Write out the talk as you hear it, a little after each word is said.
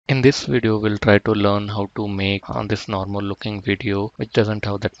In this video, we'll try to learn how to make this normal looking video which doesn't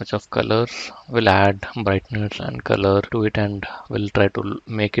have that much of colors. We'll add brightness and color to it and we'll try to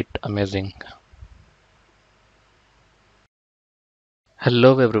make it amazing.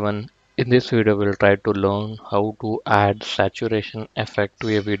 Hello everyone. In this video, we'll try to learn how to add saturation effect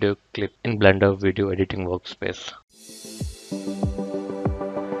to a video clip in Blender video editing workspace.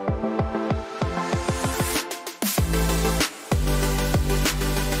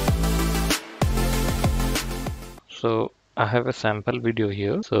 So I have a sample video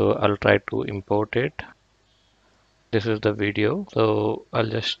here, so I'll try to import it. This is the video, so I'll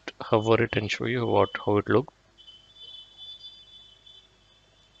just hover it and show you how it looks.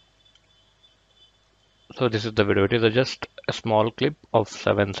 So this is the video. It is just a small clip of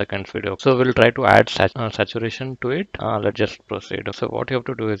 7 seconds video. So we'll try to add saturation to it. Let's just proceed. So what you have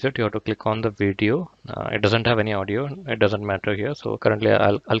to do is that you have to click on the video. It doesn't have any audio. It doesn't matter here. So currently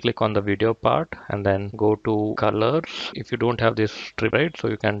I'll click on the video part and then go to colors. If you don't have this strip, right, so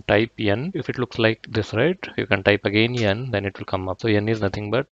you can type N. If it looks like this, right, you can type again N, then it will come up. So N is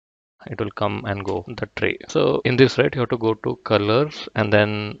nothing but it will come and go the tray. So in this, right, you have to go to colors and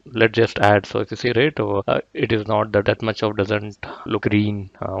then let's just add. So if you see, right, it is not that much of doesn't look green.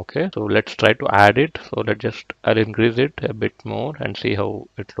 Okay, so let's try to add it. So I'll increase it a bit more and see how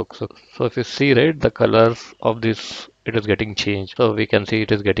it looks. So if you see, right, the colors of this, it is getting changed. So we can see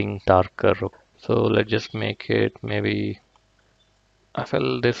it is getting darker. So let's just make it maybe, I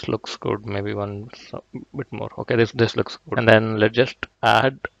feel this looks good. Maybe one bit more. Okay, this looks good. And then let's just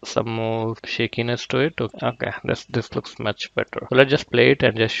add some more shakiness to it. Okay, this looks much better. So let's just play it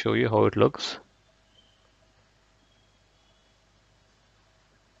and just show you how it looks.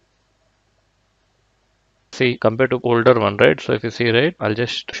 See, compared to older one, right? So if you see, right, I'll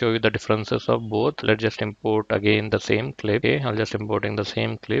just show you the differences of both. Let's just import again the same clip. Okay, I'll just importing the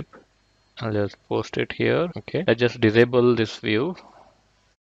same clip. I'll just post it here. Okay, I just disable this view.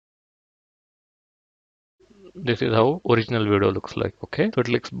 This is how original video looks like. Okay, so it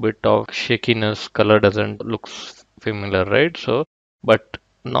looks bit of shakiness, color doesn't looks familiar, right? So but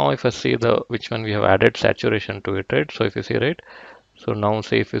now if I see the which one we have added saturation to it, right? So if you see, right, so now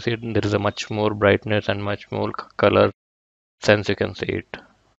say if you see there is a much more brightness and much more color sense, you can see it.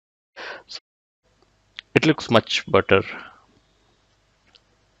 It looks much better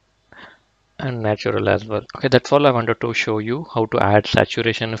and natural as well. Okay, that's all I wanted to show you, how to add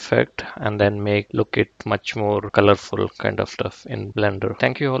saturation effect and then make look it much more colorful kind of stuff in Blender.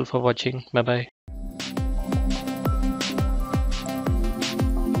 Thank you all for watching. Bye bye.